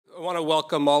want to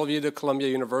welcome all of you to Columbia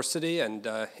University and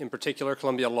in particular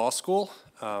Columbia Law School.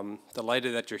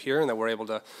 Delighted that you're here and that we're able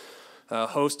to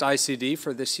host ICD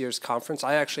for this year's conference.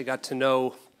 I actually got to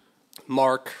know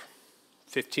Mark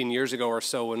 15 years ago or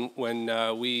so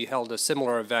when we held a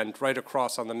similar event right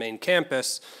across on the main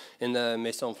campus in the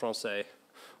Maison Française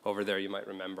over there, you might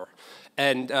remember.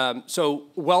 And so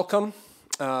welcome.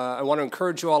 I want to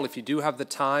encourage you all, if you do have the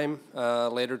time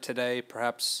later today,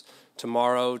 perhaps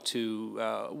tomorrow,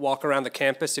 to walk around the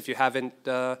campus if you haven't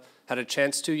had a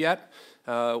chance to yet.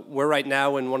 We're right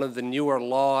now in one of the newer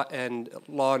law and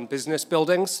business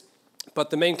buildings,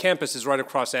 but the main campus is right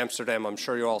across Amsterdam. I'm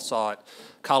sure you all saw it.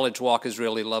 College Walk is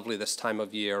really lovely this time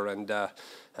of year, and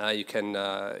you can,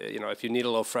 if you need a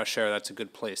little fresh air, that's a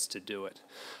good place to do it.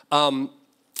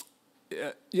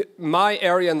 My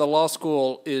area in the law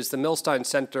school is the Millstein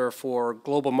Center for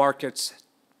Global Markets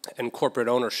and Corporate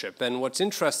Ownership. And what's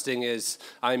interesting is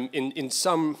I'm in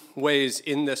some ways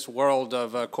in this world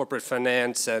of corporate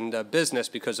finance and business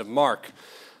because of Mark,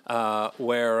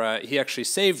 where he actually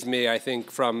saved me, I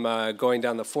think, from going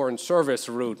down the foreign service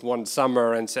route one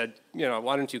summer and said,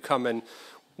 why don't you come and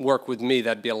work with me?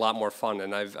 That'd be a lot more fun.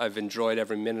 And I've enjoyed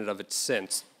every minute of it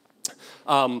since.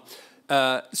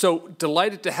 So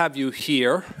delighted to have you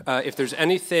here. If there's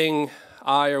anything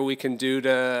I or we can do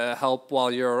to help while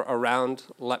you're around,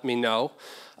 let me know.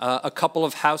 A couple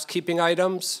of housekeeping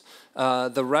items.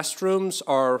 The restrooms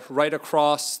are right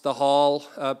across the hall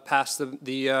past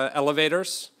the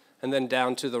elevators and then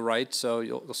down to the right, so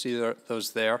you'll see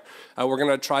those there. We're going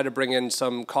to try to bring in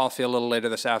some coffee a little later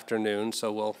this afternoon,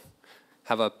 so we'll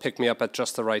have a pick-me-up at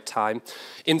just the right time.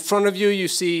 In front of you, you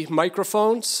see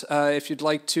microphones. If you'd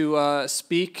like to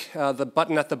speak, the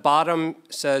button at the bottom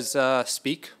says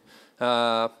speak.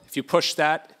 If you push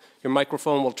that, your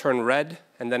microphone will turn red,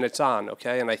 and then it's on,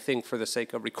 okay? And I think for the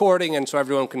sake of recording and so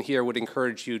everyone can hear, would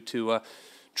encourage you to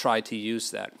try to use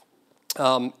that.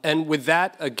 And with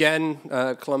that, again,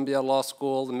 Columbia Law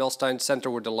School, the Millstein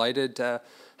Center, we're delighted to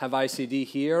have ICD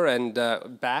here and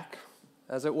back,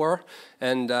 as it were.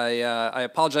 And I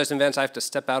apologize in advance. I have to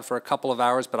step out for a couple of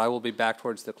hours, but I will be back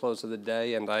towards the close of the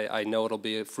day, and I know it'll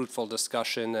be a fruitful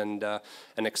discussion and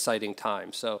an exciting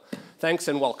time. So thanks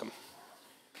and welcome.